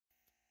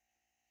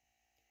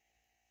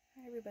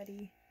Hi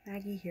everybody,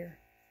 Maggie here.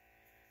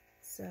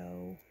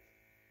 So,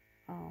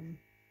 a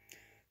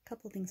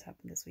couple of things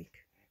happened this week.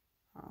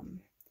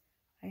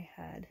 I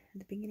had at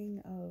the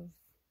beginning of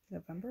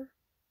November,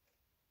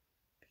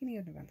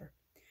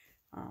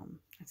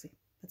 actually,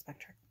 let's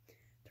backtrack.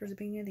 Towards the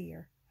beginning of the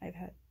year, I've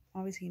had,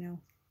 obviously,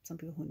 some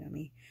people who know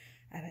me,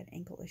 I've had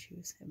ankle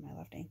issues in my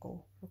left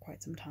ankle for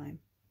quite some time.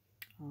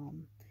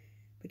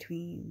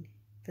 Between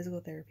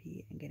physical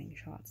therapy and getting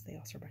shots, they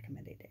also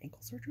recommended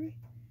ankle surgery,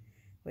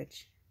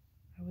 which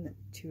I wasn't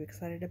too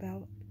excited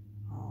about.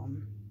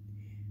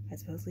 I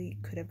supposedly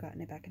could have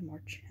gotten it back in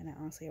March, and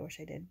I wish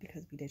I did,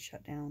 because we did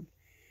shut down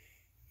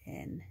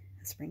in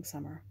the spring,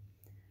 summer.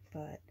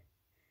 But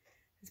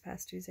this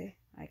past Tuesday,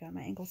 I got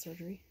my ankle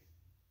surgery.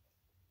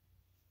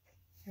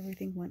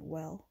 Everything went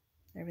well.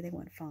 Everything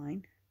went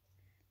fine.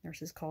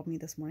 Nurses called me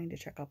this morning to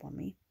check up on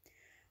me,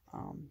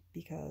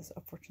 because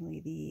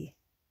unfortunately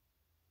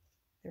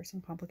there were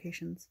some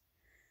complications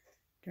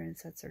during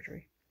said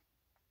surgery.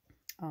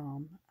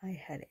 I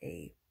had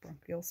a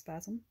bronchial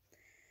spasm,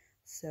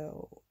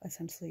 so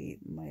essentially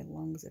my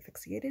lungs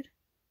asphyxiated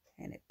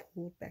and it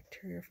pulled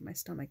bacteria from my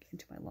stomach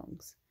into my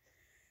lungs.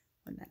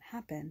 When that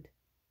happened,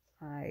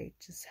 I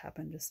just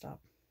happened to stop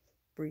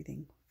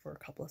breathing for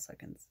a couple of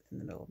seconds in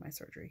the middle of my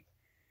surgery.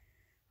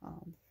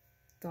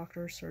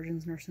 Doctors,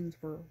 surgeons, nurses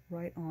were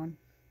right on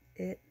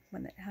it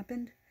when it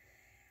happened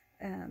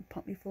and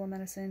pumped me full of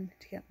medicine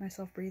to get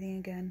myself breathing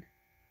again.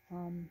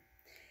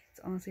 It's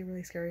honestly a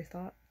really scary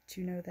thought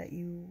to know that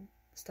you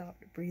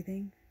stopped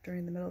breathing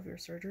during the middle of your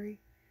surgery,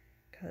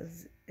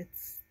 because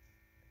it's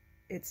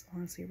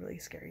honestly a really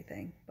scary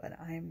thing. But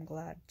I am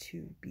glad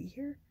to be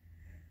here.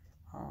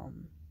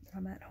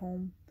 I'm at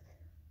home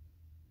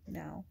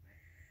now,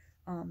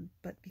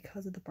 but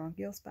because of the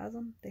bronchial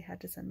spasm, they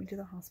had to send me to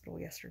the hospital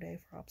yesterday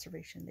for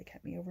observation. They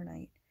kept me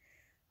overnight.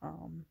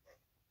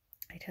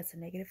 I tested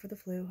negative for the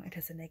flu. I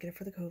tested negative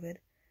for the COVID.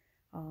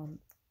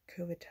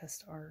 COVID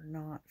tests are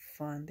not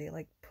fun. They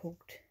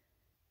poked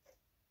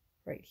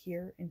right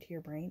here into your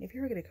brain. If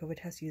you ever get a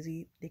COVID test,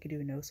 usually they could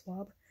do a nose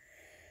swab.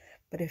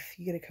 But if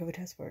you get a COVID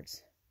test where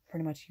it's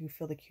pretty much you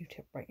feel the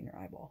Q-tip right in your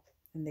eyeball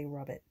and they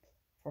rub it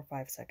for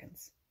 5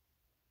 seconds,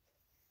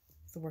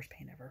 it's the worst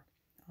pain ever.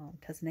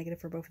 Tested negative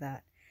for both of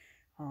that.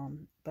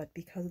 But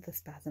because of the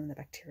spasm and the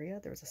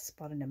bacteria, there was a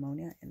spot of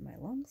pneumonia in my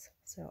lungs,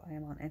 so I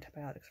am on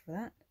antibiotics for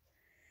that.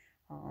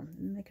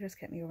 And they could just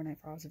kept me overnight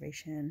for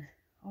observation,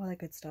 all that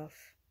good stuff.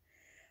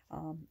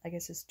 I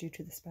guess it's due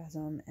to the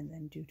spasm and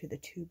then due to the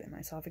tube in my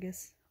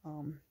esophagus.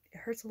 It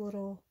hurts a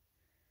little,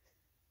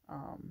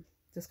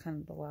 just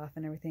kind of the laugh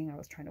and everything. I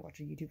was trying to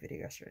watch a YouTube video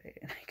yesterday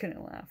and I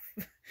couldn't laugh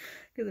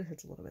because it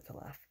hurts a little bit to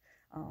laugh.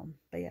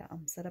 But yeah,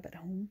 I'm set up at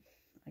home.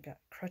 I got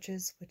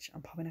crutches, which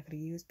I'm probably not going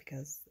to use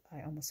because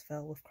I almost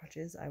fell with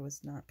crutches. I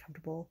was not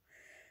comfortable.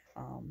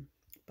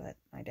 But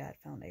my dad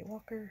found a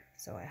walker,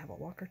 so I have a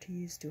walker to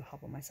use to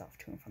help myself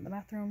to and from the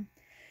bathroom.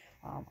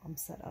 I'm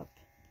set up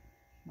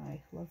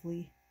my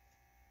lovely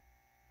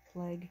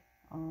leg.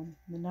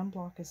 The numb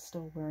block is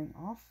still wearing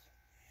off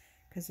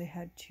because they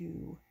had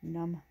to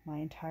numb my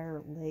entire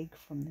leg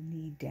from the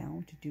knee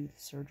down to do the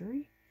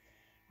surgery.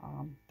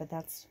 But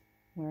that's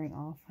wearing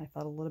off. I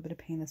felt a little bit of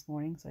pain this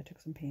morning, so I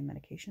took some pain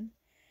medication.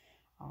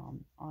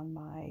 On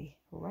my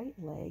right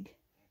leg,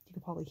 you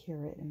can probably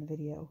hear it in the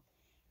video,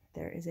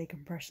 there is a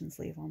compression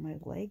sleeve on my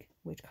leg,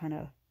 which kind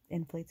of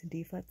inflates and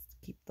deflates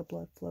to keep the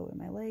blood flow in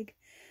my leg,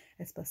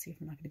 especially if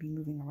I'm not going to be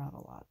moving around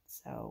a lot.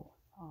 So,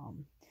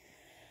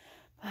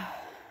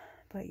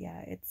 but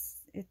yeah, it's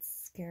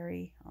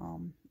scary.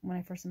 When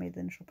I first made the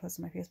initial post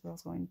on my Facebook, I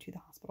was going to the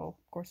hospital.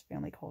 Of course,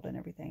 family called and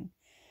everything.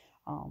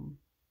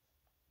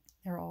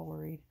 They're all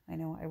worried. I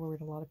know I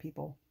worried a lot of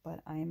people, but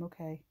I am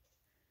okay.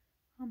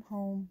 I'm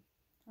home.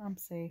 I'm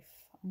safe.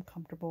 I'm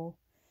comfortable.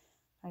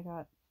 I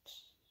got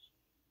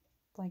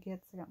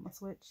blankets. I got my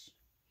Switch.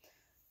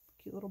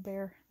 Cute little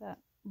bear that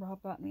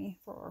Rob got me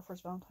for our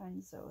first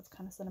Valentine's, so it's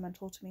kind of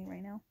sentimental to me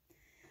right now.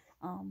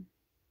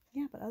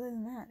 Yeah, but other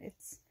than that,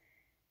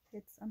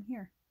 I'm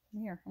here.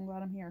 I'm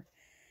glad I'm here.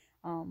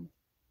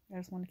 I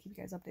just want to keep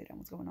you guys updated on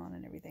what's going on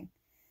and everything.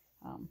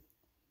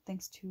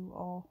 Thanks to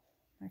all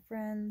my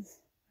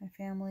friends, my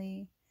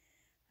family,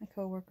 my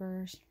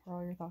coworkers, for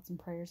all your thoughts and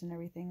prayers and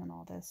everything on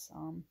all this.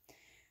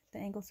 The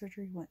ankle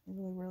surgery went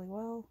really, really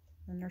well.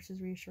 The nurses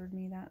reassured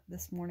me that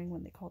this morning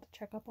when they called to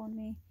check up on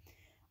me.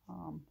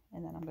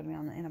 And then I'm going to be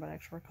on the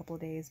antibiotics for a couple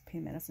of days,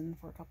 pain medicine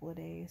for a couple of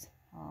days.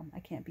 I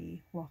can't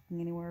be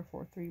walking anywhere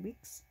for 3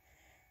 weeks,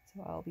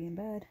 so I'll be in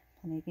bed.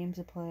 Plenty of games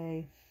to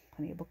play,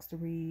 plenty of books to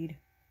read,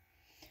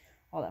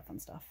 all that fun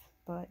stuff.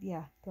 But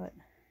yeah,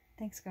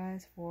 thanks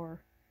guys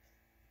for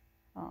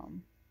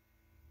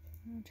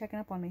checking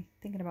up on me,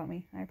 thinking about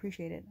me. I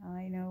appreciate it.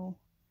 I know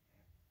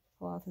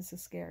a lot of this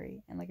is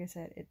scary, and like I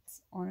said,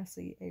 it's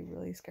honestly a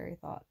really scary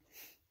thought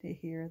to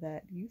hear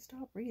that you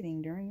stopped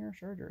breathing during your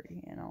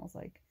surgery, and I was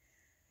like,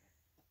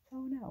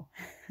 oh no.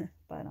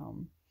 But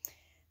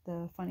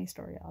the funny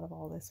story out of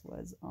all this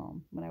was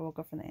when I woke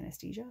up from the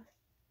anesthesia.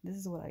 This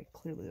is what I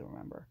clearly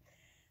remember.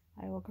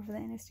 I woke up from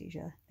the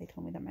anesthesia. They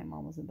told me that my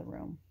mom was in the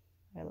room.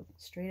 I look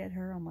straight at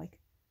her. I'm like,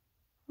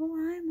 oh,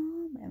 hi,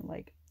 Mom. And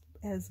like,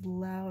 as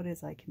loud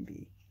as I can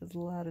be. As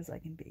loud as I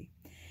can be.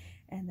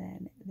 And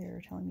then they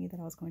were telling me that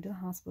I was going to the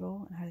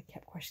hospital. And I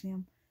kept questioning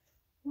them.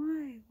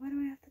 Why? Why do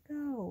I have to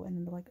go? And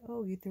then they're like,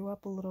 oh, you threw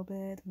up a little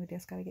bit. We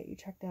just got to get you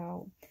checked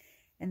out.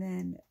 And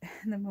then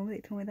the moment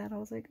they told me that, I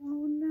was like,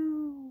 oh,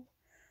 no.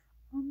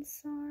 I'm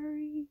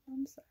sorry.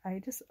 I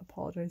just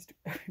apologized to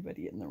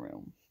everybody in the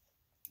room.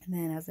 And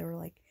then as they were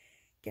like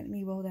getting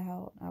me wheeled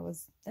out, I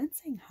was then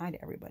saying hi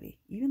to everybody.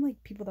 Even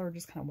like people that were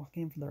just kind of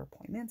walking in for their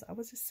appointments, I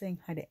was just saying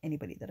hi to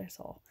anybody that I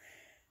saw.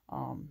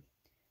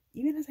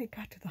 Even as I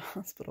got to the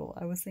hospital,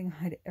 I was saying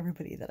hi to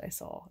everybody that I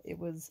saw. It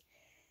was,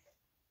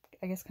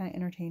 I guess, kind of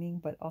entertaining,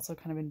 but also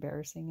kind of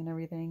embarrassing and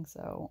everything.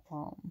 So,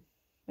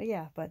 but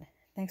yeah, but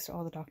thanks to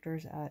all the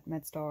doctors at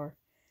MedStar,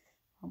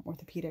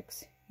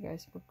 Orthopedics. You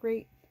guys were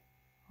great.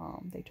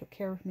 They took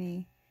care of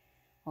me.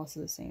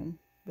 Also the same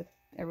with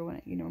everyone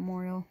at Union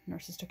Memorial.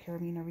 Nurses took care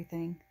of me and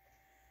everything.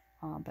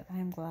 But I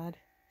am glad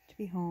to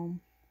be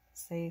home,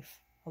 safe,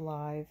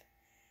 alive,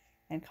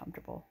 and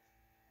comfortable.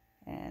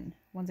 And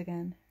once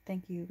again,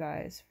 thank you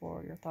guys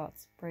for your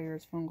thoughts,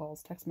 prayers, phone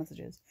calls, text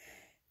messages,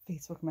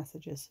 Facebook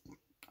messages,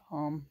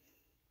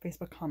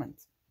 Facebook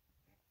comments,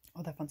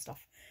 all that fun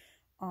stuff.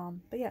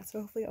 But yeah,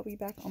 so hopefully I'll be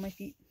back on my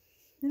feet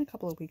in a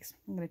couple of weeks.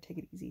 I'm going to take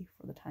it easy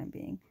for the time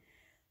being.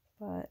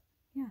 But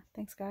yeah,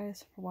 thanks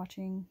guys for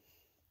watching.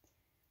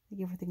 Thank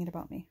you for thinking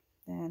about me.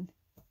 And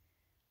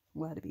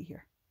I'm glad to be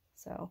here.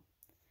 So,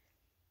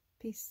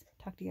 peace.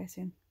 Talk to you guys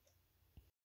soon.